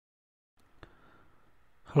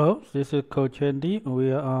Hello, this is Coach Andy. We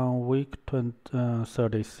are on week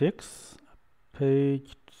 36,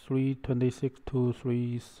 page 326 to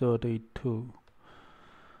 332.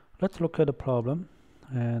 Let's look at the problem.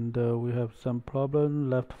 And we have some problem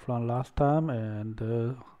left from last time and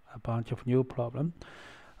a bunch of new problem.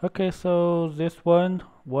 Okay, so this one,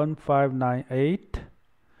 1598.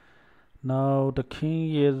 Now the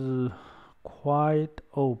king is quite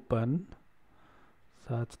open.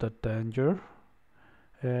 That's the danger.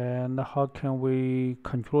 And how can we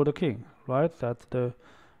control the king, right? That's the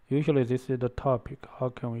usually this is the topic. How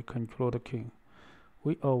can we control the king?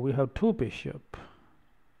 We have two bishop.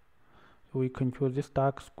 We control this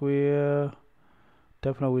dark square.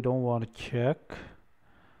 Definitely we don't want to check.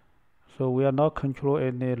 So we are not control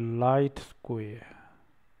any light square.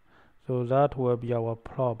 So that will be our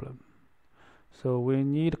problem. So we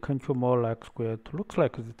need control more light square. It looks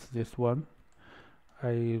like it's this one.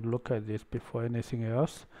 I look at this before anything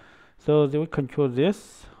else. So we control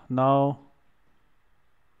this. Now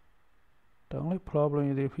the only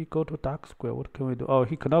problem is if we go to dark square, what can we do? Oh,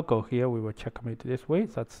 he cannot go here. We will checkmate this way.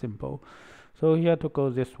 That's simple. So he had to go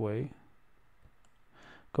this way.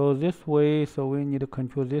 Go this way. So we need to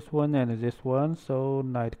control this one and this one. So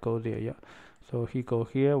knight go there. Yeah. So he go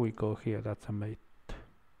here. We go here. That's a mate.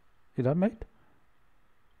 Is that mate?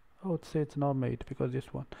 I would say it's not mate because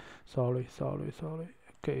this one. Sorry.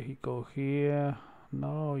 Okay, he go here.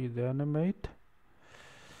 No, is there any mate?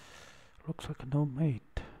 Looks like no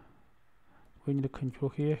mate. We need to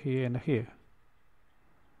control here, here, and here.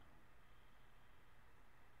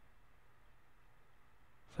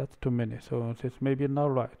 That's too many, so this maybe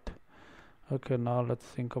not right. Okay, now let's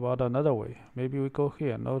think about another way. Maybe we go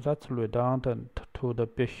here. No, that's redundant to the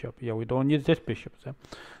bishop. Yeah, we don't need this bishop then.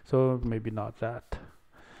 So maybe not that.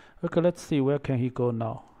 Okay, let's see where can he go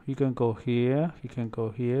now. He can go here, he can go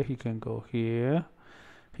here, he can go here,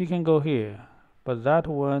 he can go here. But that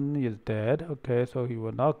one is dead. Okay, so he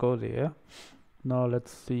will not go there. Now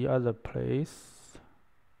let's see other place.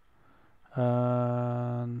 If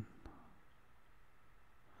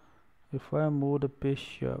I move the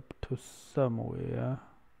bishop to somewhere,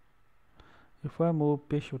 if I move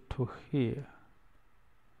bishop to here,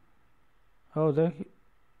 oh then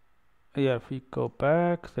yeah, if we go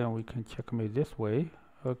back, then we can checkmate this way.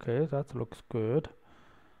 Okay, that looks good.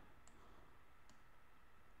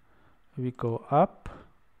 If we go up,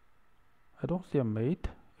 I don't see a mate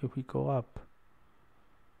if we go up,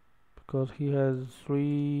 because he has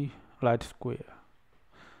 3 light square.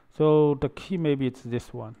 So the key maybe it's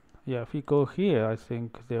this one. Yeah, if we go here, I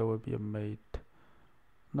think there will be a mate.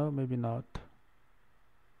 No, maybe not.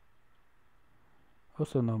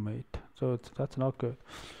 Also no mate. So that's not good.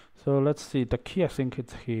 So let's see. The key I think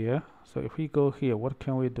it's here. So if we go here, what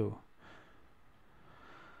can we do?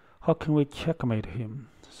 How can we checkmate him?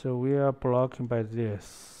 So we are blocking by this.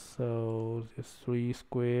 So this 3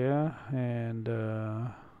 square, and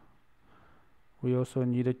we also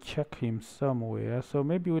need to check him somewhere. So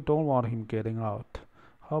maybe we don't want him getting out.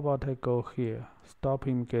 How about I go here? Stop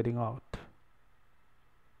him getting out.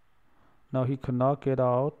 Now he cannot get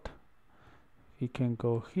out. He can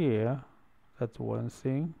go here. That's one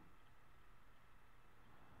thing.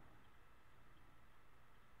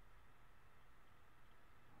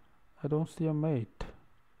 I don't see a mate.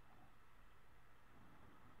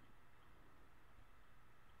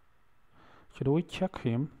 Should we check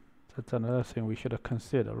him? That's another thing we should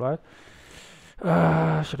consider, right?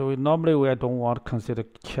 Should we? Normally we don't want to consider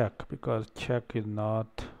check because check is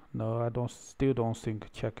not. No, still don't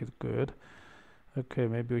think check is good. Okay,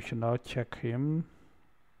 maybe we should not check him.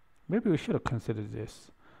 Maybe we should consider this.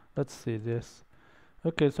 Let's see this.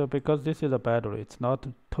 Okay, so because this is a battery, it's not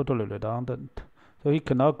totally redundant. So he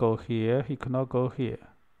cannot go here, he cannot go here.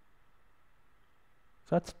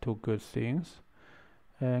 That's two good things.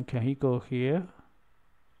 And can he go here?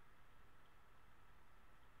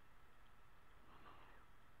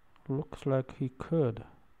 Looks like he could.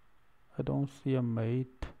 I don't see a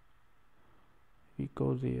mate. He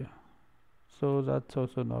goes there. So that's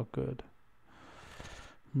also not good.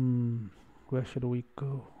 Where should we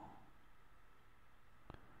go?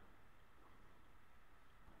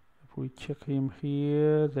 If we check him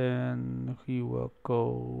here, then he will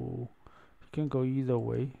go. He can go either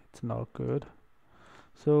way. It's not good.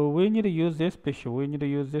 So we need to use this bishop. We need to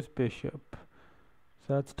use this bishop.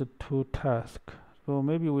 That's the two tasks. So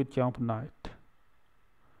maybe we jump knight.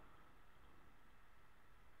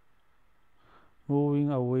 Moving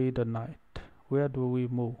away the knight. Where do we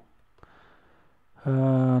move?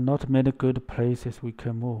 Not many good places we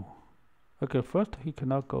can move. Okay, first he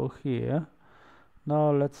cannot go here.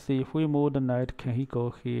 Now let's see if we move the knight, can he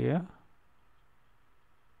go here?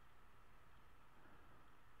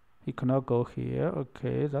 He cannot go here.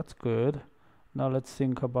 Okay, that's good. Now let's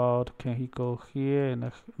think about, can he go here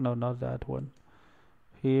and no, not that one.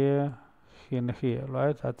 Here and here,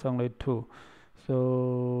 right? That's only 2.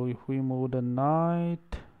 So if we move the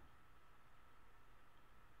knight,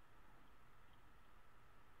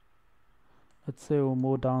 let's say we'll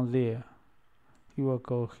move down there. He will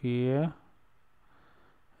go here,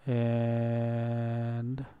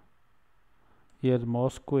 and he has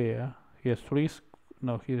more square. He has 3,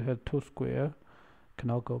 no, he has 2 square.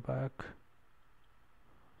 Cannot go back.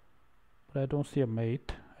 But I don't see a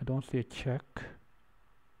mate. I don't see a check.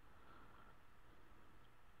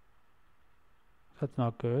 That's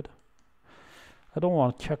not good. I don't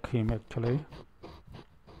want to check him actually.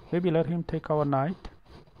 Maybe let him take our knight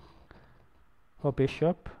or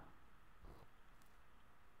bishop.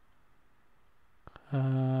 I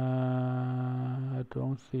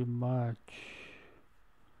don't see much.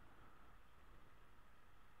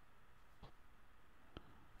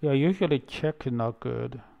 Yeah, usually check is not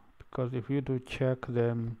good, because if you do check,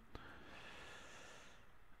 then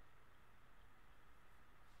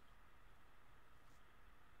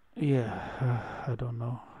yeah, I don't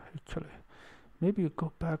know actually. Maybe you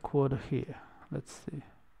go backward here. Let's see.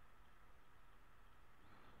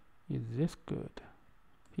 Is this good?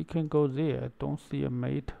 He can go there. I don't see a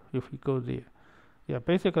mate if he goes there. Yeah,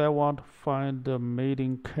 basically I want to find the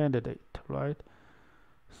mating candidate, right?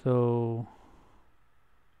 So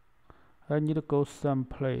I need to go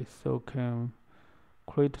someplace so can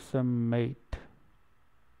create some mate.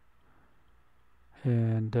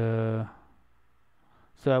 And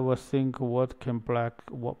so I was think what black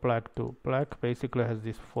do. Black basically has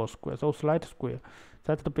these 4 squares. Those light square.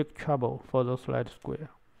 That's the big trouble for those light square.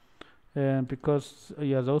 And because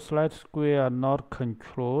those light square are not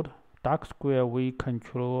controlled, dark square we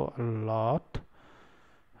control a lot.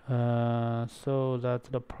 So that's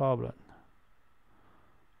the problem.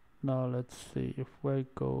 Now let's see if I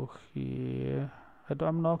go here.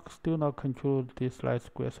 I'm still not control this light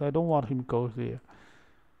square, so I don't want him to go there.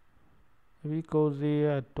 If he goes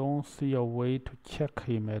there, I don't see a way to check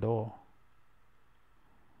him at all.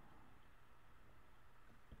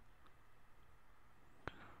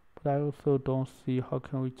 But I also don't see how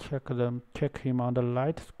can we check him on the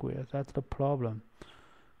light square. That's the problem.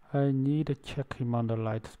 I need to check him on the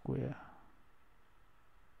light square.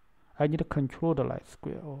 I need to control the light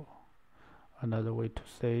square, or another way to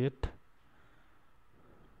say it.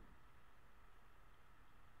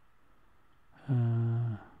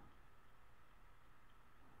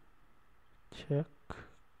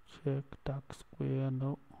 Check dark square,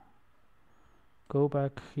 no. Go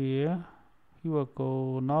back here. He will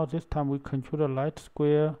go, now this time we control the light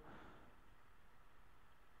square.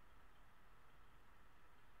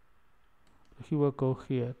 He will go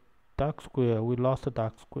here. Dark square, we lost the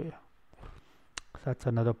dark square. That's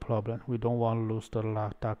another problem. We don't want to lose the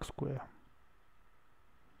dark square.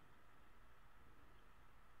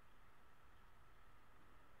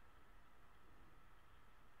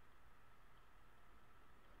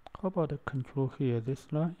 How about the control here, this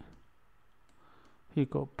line? He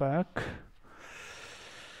go back.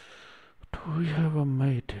 Do we have a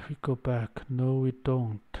mate if we go back? No, we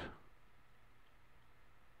don't.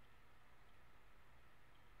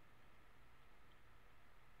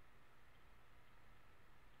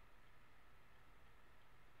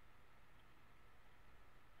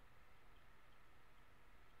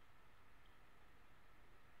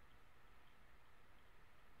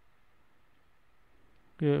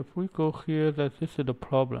 Yeah, if we go here, this is the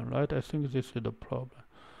problem, right? I think this is the problem.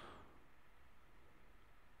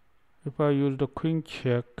 If I use the queen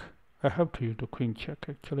check, I have to use the queen check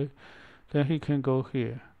actually, then he can go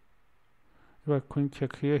here. If I queen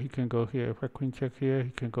check here, he can go here. If I queen check here,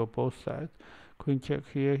 he can go both sides. Queen check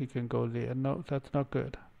here, he can go there. No, that's not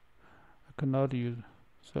good. I cannot use,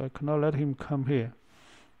 so I cannot let him come here.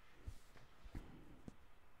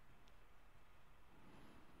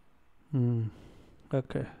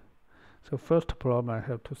 Okay, so first problem I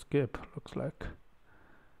have to skip, looks like.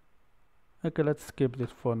 Okay, let's skip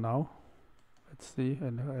this for now. Let's see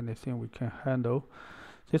anything we can handle.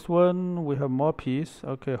 This one we have more piece.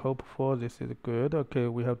 Okay, hope for this is good. Okay,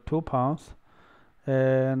 we have 2 pawns,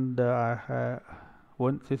 and I have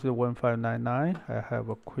this is 1599. I have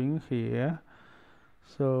a queen here.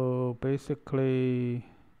 So basically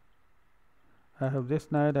I have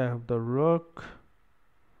this knight, I have the rook.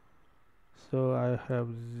 So I have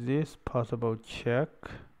this possible check.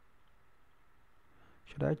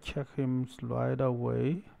 Should I check him right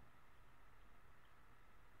away?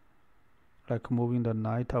 Like moving the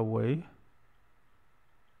knight away?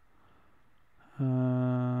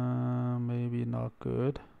 Maybe not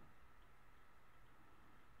good.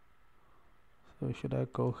 So should I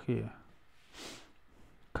go here?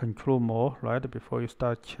 Control more, right, before you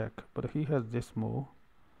start check. But he has this move.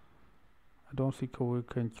 I don't think we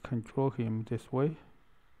can control him this way.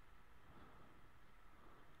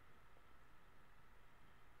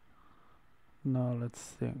 Now let's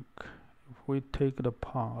think. If we take the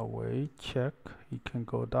pawn away, check, he can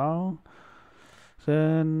go down.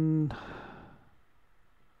 Then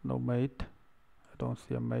no mate. I don't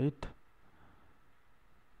see a mate.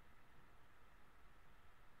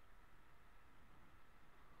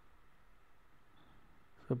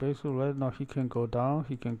 So basically right now he can go down,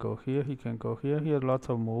 he can go here, he can go here. He has lots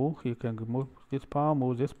of move. He can move this pawn,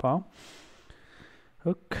 move this pawn.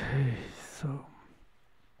 Okay, so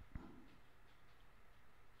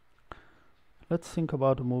let's think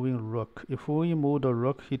about moving rook. If we move the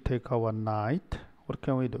rook, he take our knight. What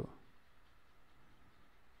can we do?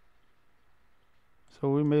 So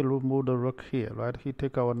we may move the rook here, right? He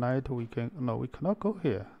take our knight. We cannot go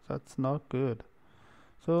here. That's not good.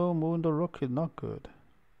 So moving the rook is not good.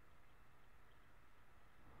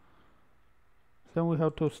 Then we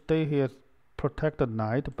have to stay here, protect the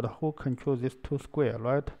knight, but who controls this 2 square,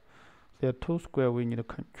 right? There are 2 square we need to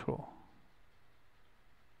control.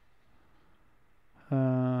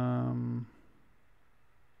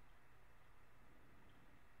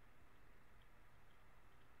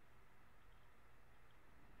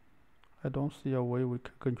 I don't see a way we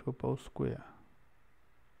can control both square.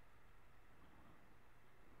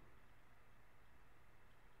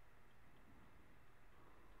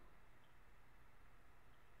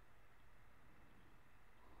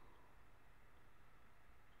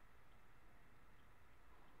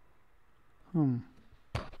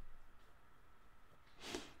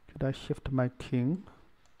 Should I shift my king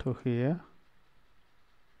to here?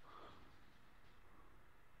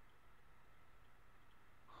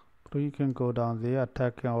 So you can go down there,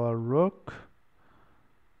 attacking our rook.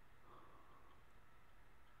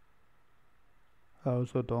 I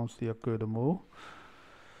also don't see a good move.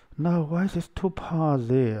 Now, why is this 2 pawn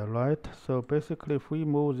there, right? So basically, if we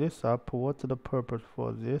move this up, what's the purpose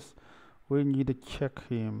for this? We need to check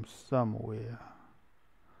him somewhere.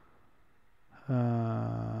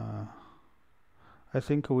 I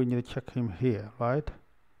think we need to check him here, right?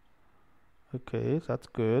 Okay, that's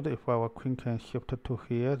good. If our queen can shift to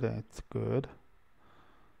here, then it's good.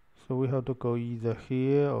 So we have to go either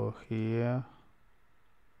here or here.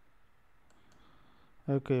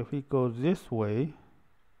 Okay, if we go this way,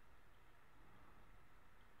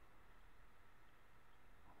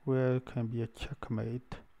 where can be a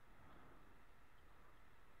checkmate?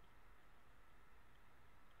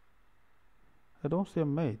 I don't see a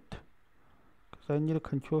mate, because I need to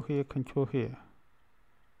control here, control here.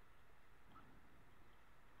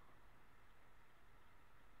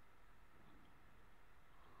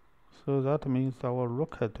 So that means our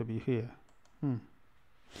rook had to be here.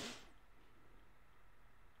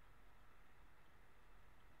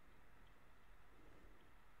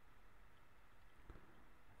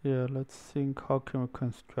 Yeah, let's think how can we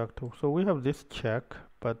construct. So we have this check,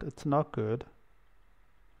 but it's not good.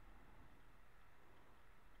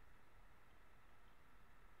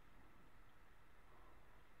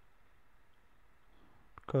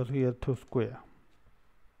 Because he has 2 square.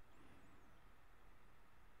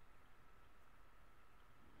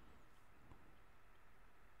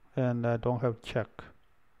 And I don't have check.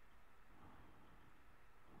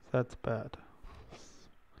 That's bad.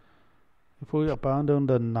 If we abandon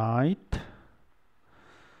the knight,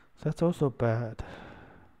 that's also bad.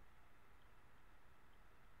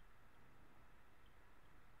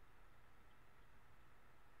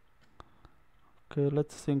 Okay,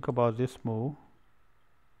 let's think about this move.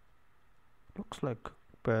 Looks like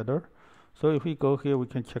better. So if we go here, we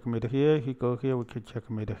can checkmate here. If we go here, we can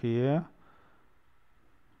checkmate here.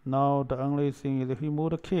 Now the only thing is if we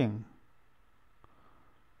move the king.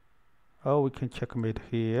 Oh, we can checkmate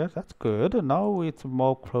here. That's good. Now it's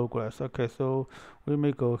more progress. Okay, so we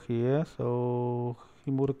may go here. So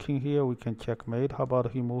he moved the king here. We can checkmate. How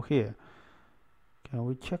about he move here? Can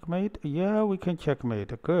we checkmate? Yeah, we can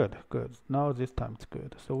checkmate. Good, good. Now this time it's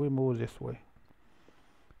good. So we move this way.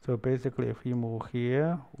 So basically, if he move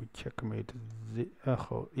here, we checkmate. We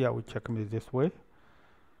checkmate this way.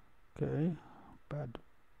 Okay, bad.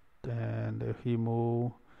 And if he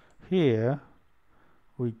move here,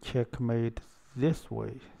 we checkmate this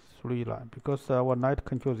way, 3 line, because our knight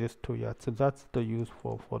controls this 2. Yeah, so that's the use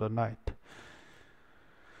for the knight.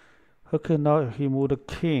 Okay, now if he move the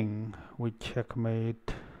king, we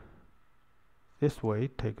checkmate this way,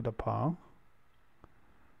 take the pawn.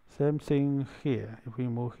 Same thing here. If we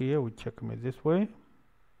move here, we checkmate this way.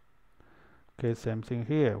 Okay, same thing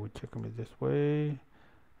here. We checkmate this way,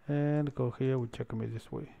 and go here. We checkmate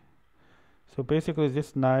this way. So basically,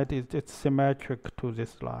 this knight it's symmetric to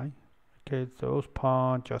this line. Okay, those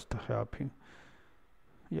pawns just helping.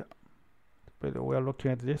 Yeah, but we're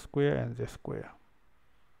looking at this square and this square.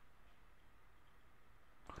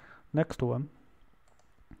 Next one.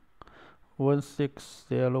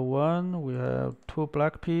 1601. We have 2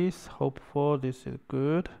 black pieces. Hope for this is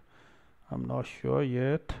good. I'm not sure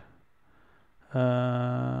yet.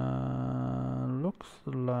 Looks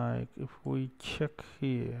like if we check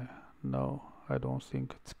here, no, I don't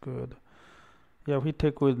think it's good. Yeah, if we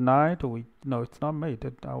take with knight, no, it's not made.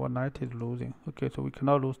 Our knight is losing. Okay, so we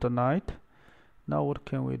cannot lose the knight. Now what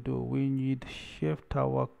can we do? We need shift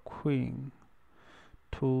our queen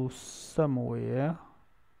to somewhere.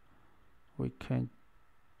 We can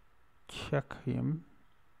check him.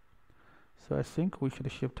 So I think we should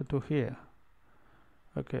shift to here.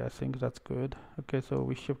 Okay, I think that's good. Okay, so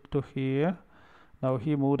we shift to here. Now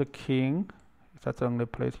he moved the king. That's the only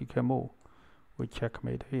place he can move. We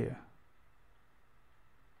checkmate here.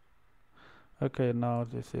 Okay, now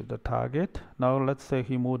this is the target. Now let's say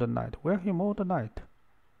he moved the knight. Where he moved the knight?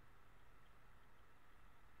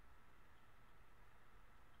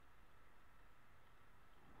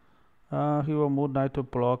 He will move knight to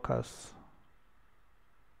block us.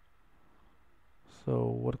 So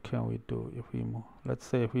what can we do if we move? Let's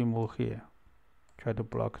say if we move here, try to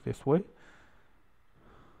block this way.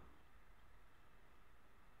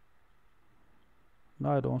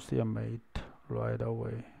 Now I don't see a mate right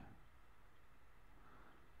away.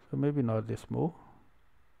 So maybe not this move.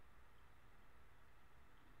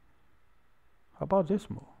 How about this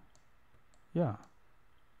move? Yeah.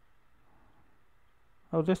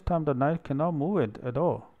 Oh, this time the knight cannot move it at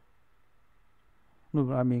all.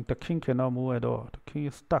 No, I mean the king cannot move at all. The king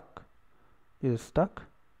is stuck. Is it stuck?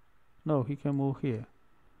 No, he can move here.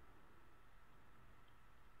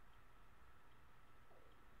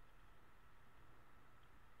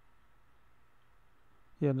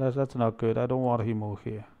 Yeah, that's not good. I don't want him move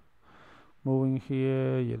here. Moving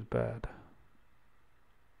here is bad.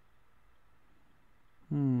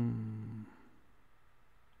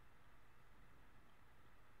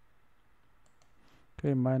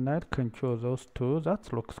 Okay, my knight controls those two.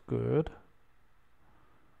 That looks good.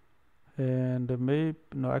 And maybe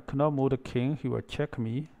no, I cannot move the king. He will check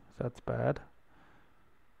me. That's bad.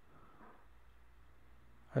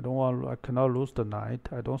 I cannot lose the knight.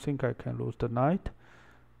 I don't think I can lose the knight.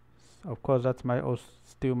 Of course, that's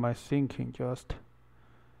still my thinking. Just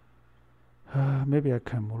maybe I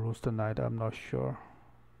can lose the knight. I'm not sure.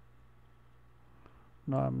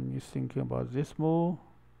 Now I'm thinking about this move,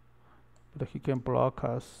 but he can block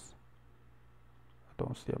us. I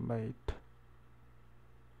don't see a mate.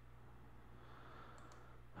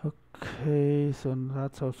 Okay, so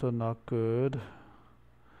that's also not good.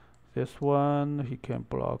 This one he can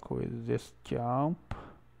block with this jump.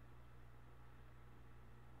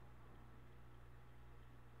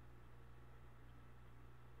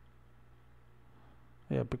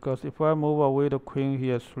 Yeah, because if I move away the queen, he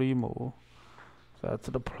has 3 moves. That's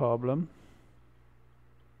the problem.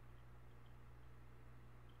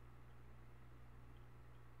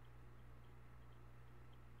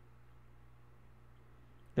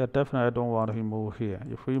 Yeah, definitely I don't want him to move here.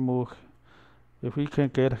 If we can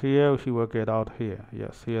get here, he will get out here.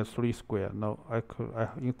 Yes, he has 3 square. No,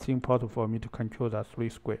 it's impossible for me to control that 3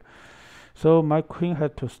 square. So my queen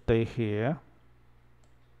had to stay here.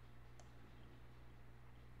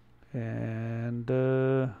 And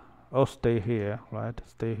I'll stay here, right?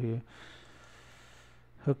 Stay here.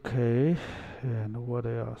 Okay, and what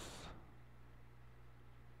else?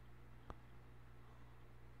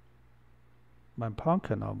 My pawn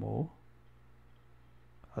cannot move.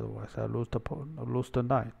 Otherwise, I lose the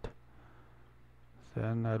knight.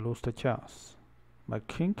 Then I lose the chance. My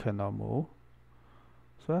king cannot move,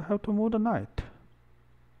 so I have to move the knight.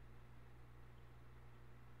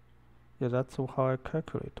 Yeah, that's how I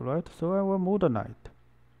calculate, right? So I will move the knight.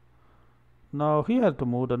 Now he has to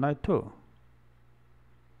move the knight too.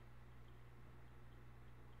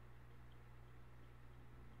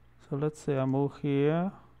 So let's say I move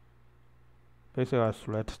here. Basically, I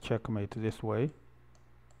select checkmate this way.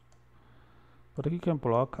 But he can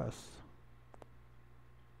block us.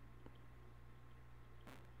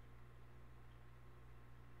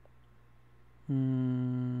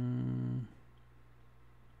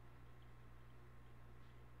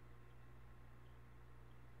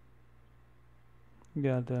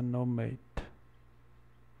 Yeah, there's no mate.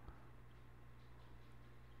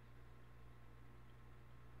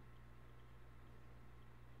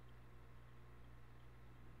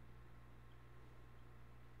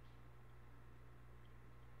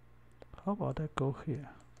 How about I go here?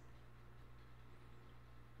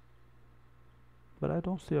 But I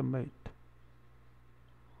don't see a mate.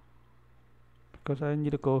 Because I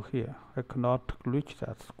need to go here. I cannot reach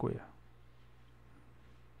that square.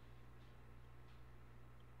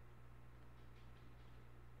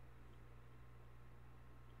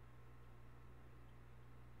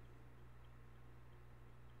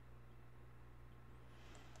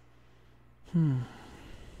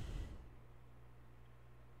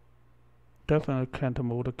 Definitely can't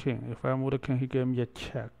move the king. If I move the king, he gave me a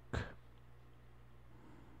check.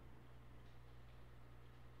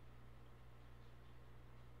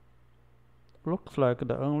 Looks like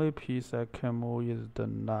the only piece I can move is the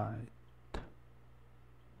knight.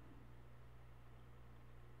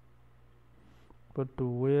 But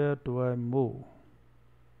where do I move?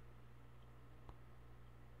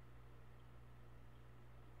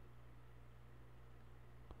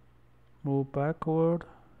 Move backward.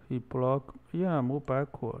 He block. Yeah, move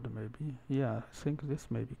backward maybe. Yeah, I think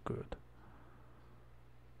this may be good.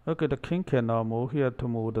 Okay, the king cannot move. He had to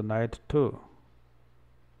move the knight too.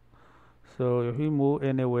 So if he move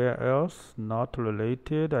anywhere else not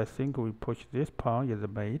related, I think we push this pawn is a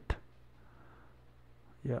mate.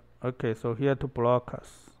 Yeah, okay, so he had to block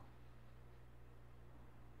us.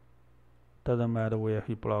 Doesn't matter where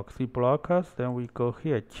he blocks. He blocks us, then we go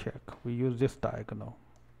here, check. We use this diagonal.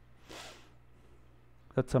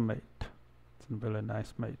 That's a mate. It's a very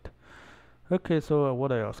nice mate. Okay, so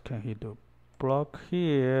what else can he do? Block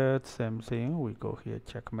here, same thing. We go here,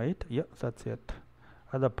 checkmate. Yeah, that's it.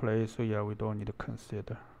 Other place, so yeah, we don't need to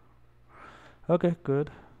consider. Okay,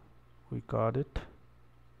 good. We got it.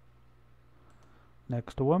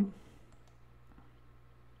 Next one.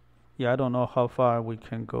 Yeah, I don't know how far we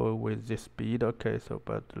can go with this speed. Okay, so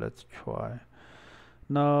but let's try.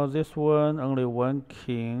 Now this one, only one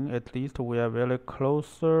king. At least we are very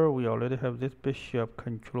closer. We already have this bishop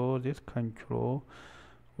control, this control.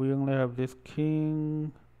 We only have this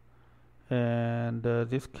king. And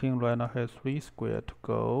this king right now has 3 square to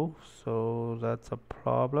go. So that's a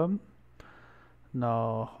problem.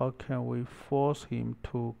 Now how can we force him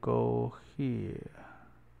to go here?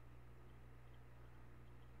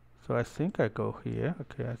 So I think I go here.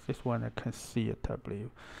 Okay, this one I can see it, I believe.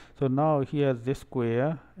 So now he has this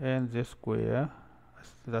square and this square.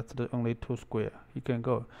 That's the only 2 square he can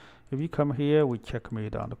go. If we come here, we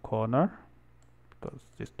checkmate on the corner because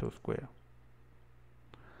this 2 square.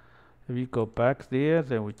 If we go back there,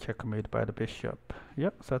 then we checkmate by the bishop.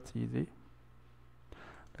 Yep, that's easy.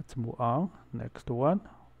 Let's move on. Next one.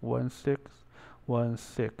 1 6 1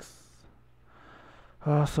 6.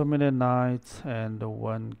 So many knights and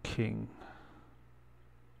 1 king.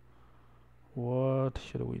 What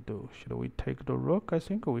should we do? Should we take the rook? I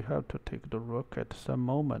think we have to take the rook at some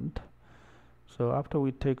moment. So after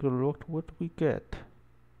we take the rook, what do we get?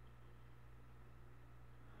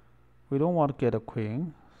 We don't want to get a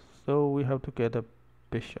queen, so we have to get a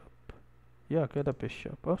bishop. Yeah, get a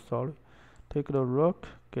bishop. Oh, sorry. Take the rook,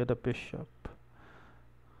 get a bishop.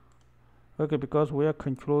 Okay, because we are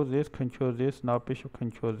control this, now bishop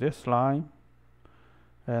controls this line.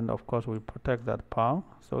 And of course we protect that pawn.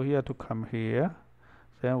 So he had to come here.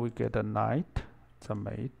 Then we get a knight. It's a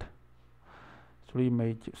mate. 3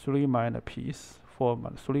 minor piece.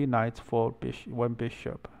 3 knights, 1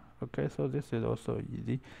 bishop. Okay, so this is also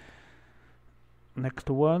easy. Next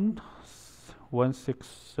one. 1 6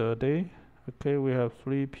 30. Okay, we have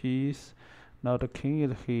 3 piece. Now the king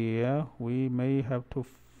is here. We may have to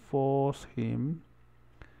force him.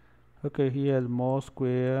 Okay, he has more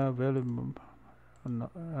square, very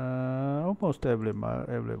almost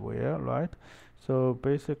everywhere, right? So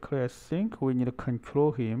basically I think we need to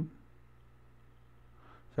control him.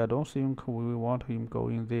 So I don't think we want him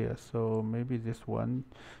going there, so maybe this one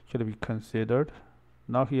should be considered.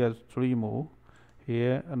 Now he has 3 moves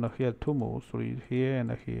here, and he has 2 moves, 3 here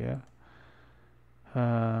and here. But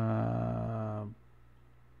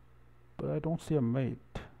I don't see a mate.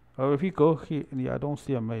 Oh, if we go here, yeah, I don't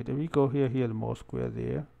see a mate. If we go here, he has more square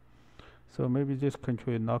there. So maybe this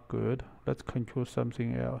control is not good. Let's control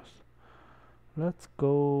something else. Let's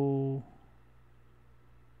go.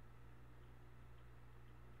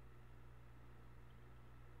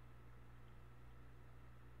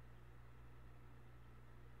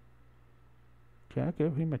 Can I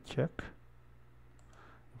give him a check?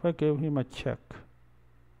 If I give him a check.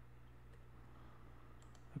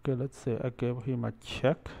 Okay, let's say I give him a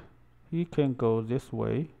check. He can go this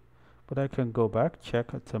way, but I can go back,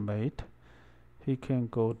 check, it's a mate. He can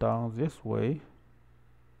go down this way.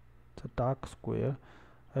 It's a dark square.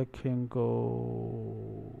 I can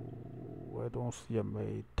go. I don't see a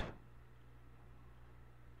mate.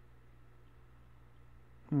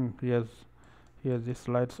 he has this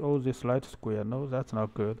light, oh, this light square. No, that's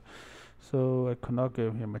not good. So I cannot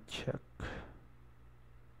give him a check.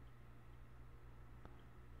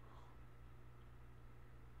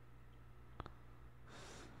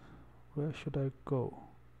 Where should I go?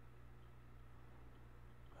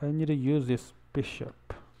 I need to use this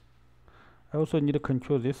bishop. I also need to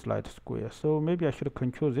control this light square. So maybe I should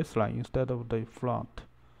control this line instead of the front.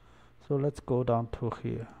 So let's go down to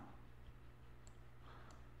here.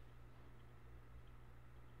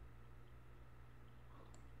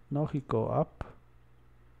 Now he go up.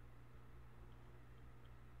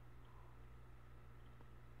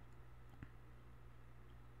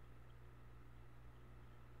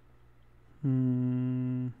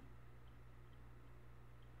 Too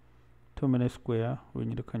many square. We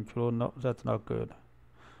need to control. No, that's not good.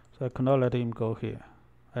 So I cannot let him go here.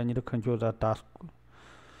 I need to control that dark,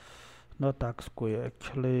 not dark square.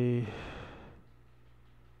 Actually,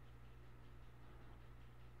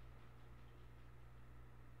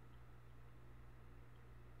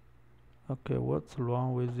 okay, what's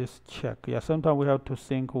wrong with this check? Yeah, sometimes we have to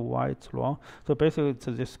think why it's wrong. So basically, it's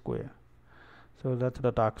this square. So that's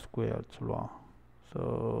the dark square. It's wrong.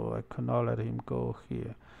 So I cannot let him go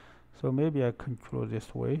here. So maybe I control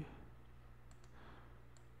this way.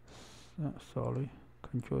 Sorry,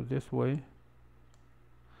 control this way.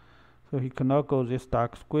 So he cannot go this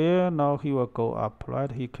dark square. Now he will go up,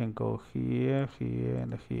 right? He can go here, here,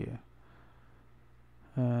 and here.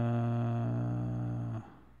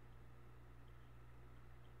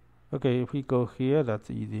 Okay, if we go here, that's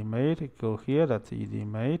easy mate. Go here, that's easy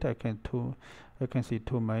mate. I can see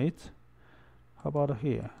two mates. How about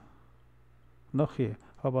here? Not here.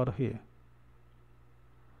 How about here?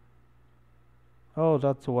 Oh,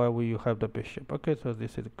 that's why we have the bishop. Okay, so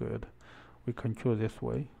this is good. We control this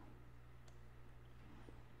way.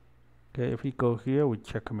 Okay, if we go here, we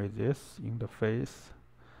checkmate this in the face.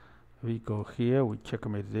 If we go here, we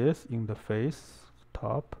checkmate this in the face,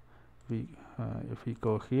 top. If we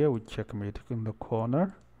go here, we checkmate in the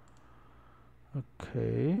corner.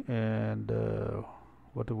 Okay, and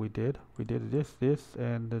what we did? We did this,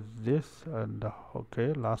 and this, and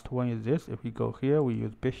okay, last one is this. If we go here, we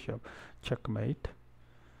use bishop, checkmate.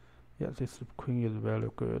 Yeah, this queen is very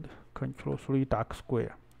good. Control 3 dark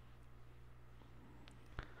square.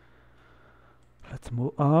 Let's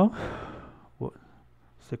move on.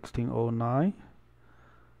 1609.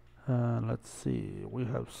 Let's see. We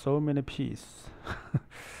have so many pieces.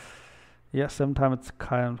 Yeah, sometimes it's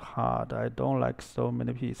kind of hard. I don't like so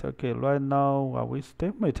many pieces. Okay, right now, are we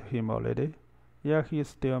stalemate him already? Yeah, he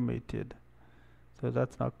is stalemated. So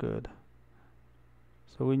that's not good.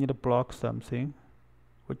 So we need to block something.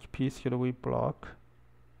 Which piece should we block?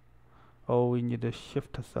 Oh, we need to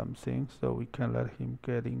shift something so we can let him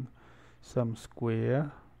get in some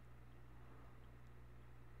square.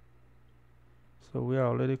 So we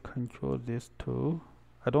already control this too.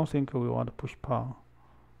 I don't think we want to push pawn.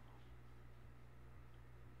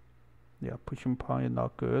 Yeah, pushing pawn is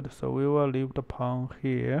not good. So we will leave the pawn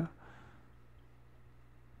here.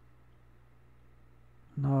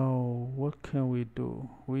 Now, what can we do?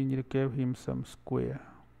 We need to give him some square.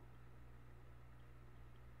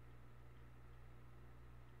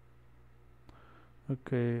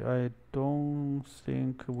 Okay, I don't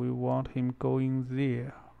think we want him going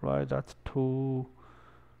there, right? That's too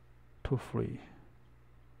free.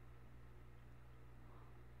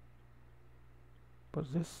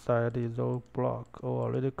 But this side is all blocked or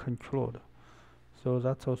already controlled. So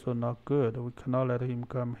that's also not good. We cannot let him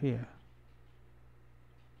come here.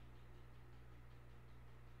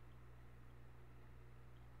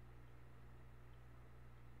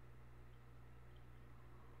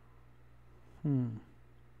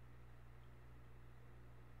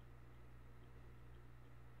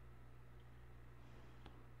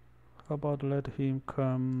 How about let him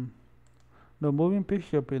come? No, moving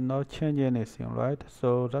bishop is not changing anything, right?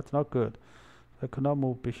 So that's not good. I cannot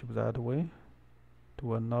move bishop that way. It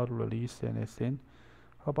will not release anything.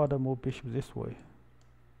 How about I move bishop this way?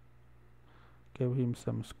 Give him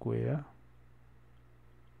some square.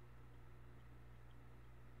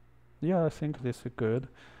 Yeah, I think this is good.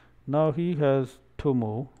 Now he has two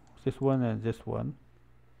moves, this one and this one.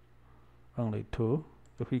 Only two.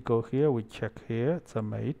 If we go here, we check here, it's a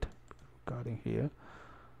mate. Guarding here.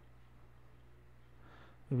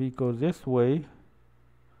 If we go this way,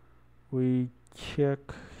 we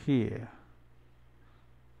check here.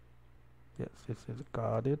 Yes, this is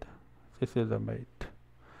guarded. This is a mate.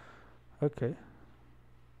 Okay.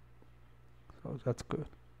 So that's good.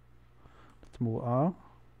 Let's move on.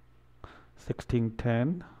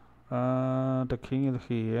 1610. The king is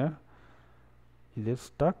here. Is it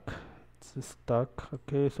stuck? It's stuck.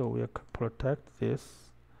 Okay, so we can protect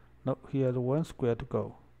this. No, he has one square to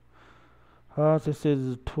go. This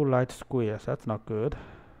is two light squares. That's not good.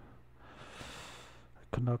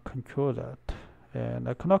 I cannot control that. And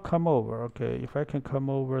I cannot come over. Okay, if I can come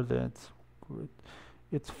over, then it's good.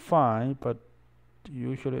 It's fine, but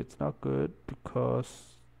usually it's not good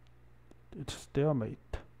because it's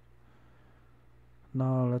stalemate.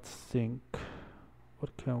 Now let's think.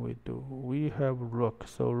 What can we do? We have rook,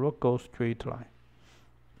 so rook goes straight line.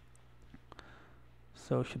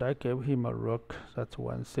 So should I give him a rook? That's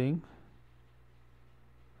one thing.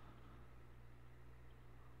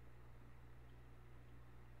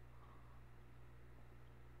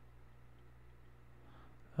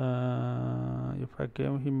 If I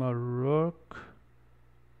give him a rook,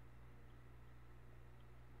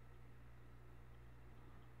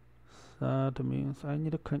 that means I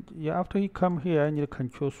need to after he come here, I need to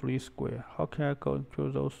control 3 square. How can I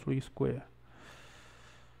control those 3 square?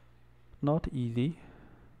 Not easy.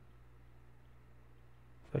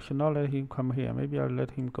 So I should not let him come here. Maybe I'll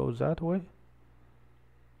let him go that way.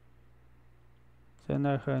 Then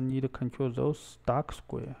I need to control those dark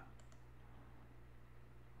square.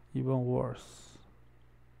 Even worse.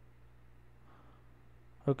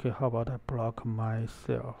 Okay, how about I block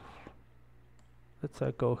myself? Let's say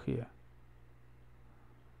I go here.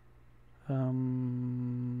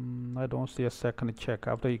 I don't see a second check.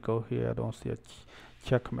 After you go here, I don't see a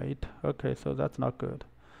checkmate. Okay, so that's not good.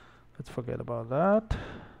 Let's forget about that.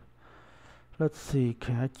 Let's see,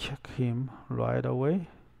 can I check him right away?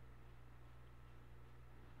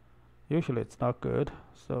 Usually it's not good,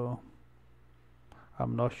 so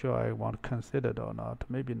I'm not sure I want to consider it or not.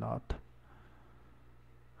 Maybe not.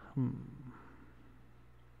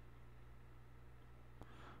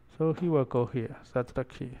 So he will go here. That's the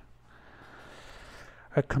key.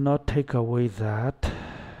 I cannot take away that.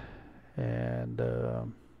 And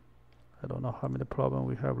I don't know how many problems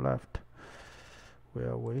we have left. Where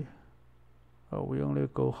are we? Oh, we only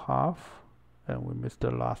go half and we missed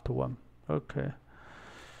the last one. Okay.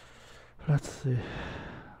 Let's see.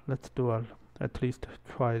 Let's do at least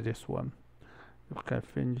try this one. If I can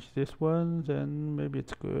finish this one, then maybe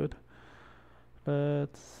it's good.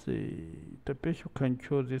 Let's see. The bishop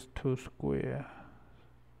controls these 2 square.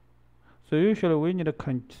 So usually we need to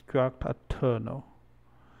construct a tunnel.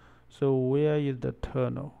 So where is the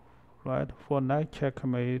tunnel? Right? For knight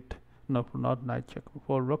checkmate, no, not knight checkmate.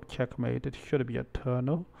 For rook checkmate, it should be a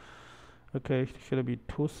tunnel. Okay, it should be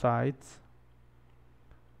 2 sides.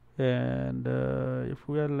 And if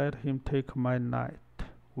we let him take my knight,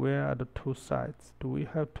 where are the 2 sides? Do we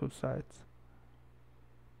have 2 sides?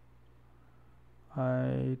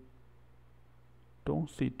 I don't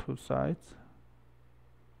see 2 sides.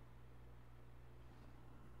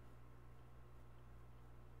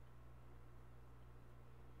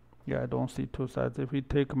 Yeah, I don't see 2 sides. If we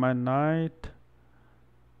take my knight,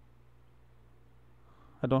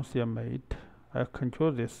 I don't see a mate. I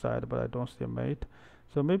control this side, but I don't see a mate.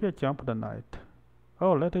 So maybe I jump the knight.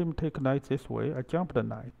 Oh, let him take knight this way. I jump the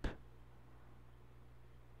knight.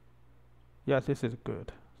 Yes, this is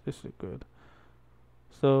good. This is good.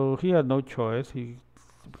 So he has no choice.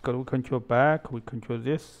 Because we control back, we control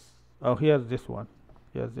this. Oh, he has this one.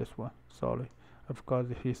 He has this one. Sorry. I forgot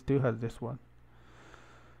he still has this one.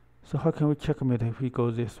 So how can we checkmate if we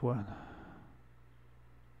go this one?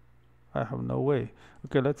 I have no way.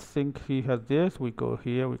 Okay, let's think he has this. We go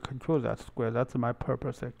here. We control that square. That's my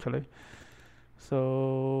purpose actually.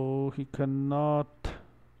 So he cannot.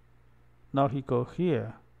 Now he go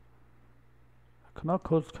here. I cannot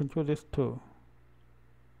control this too.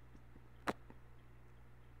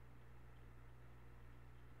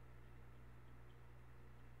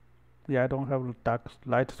 Yeah, I don't have a dark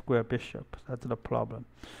light square bishop. That's the problem.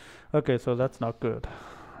 Okay, so that's not good.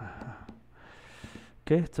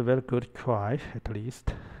 Okay, it's a very good try, at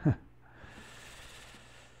least.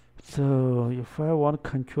 So if I want to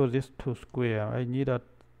control this 2 square, I need a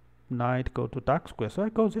knight go to dark square. So I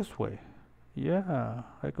go this way. Yeah,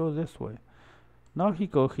 I go this way. Now he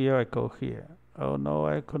go here, I go here. Oh no,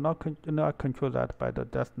 I could not I control that by the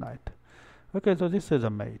death knight. Okay, so this is a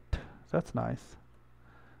mate. That's nice.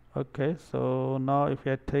 Okay, so now if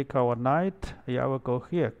I take our knight, yeah, I will go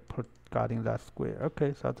here, guarding that square.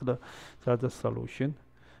 Okay, so that's the solution.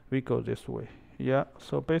 We go this way. Yeah,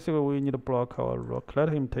 so basically we need to block our rook. Let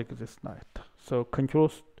him take this knight. So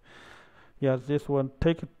controls, yeah, this one,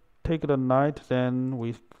 take the knight, then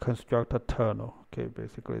we construct a tunnel. Okay,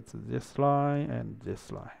 basically it's this line and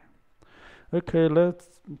this line. Okay,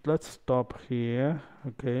 let's stop here.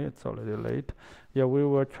 Okay, it's already late. Yeah, we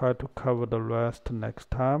will try to cover the rest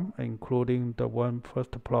next time, including the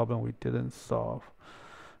first problem we didn't solve.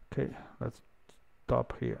 Okay, let's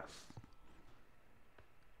stop here.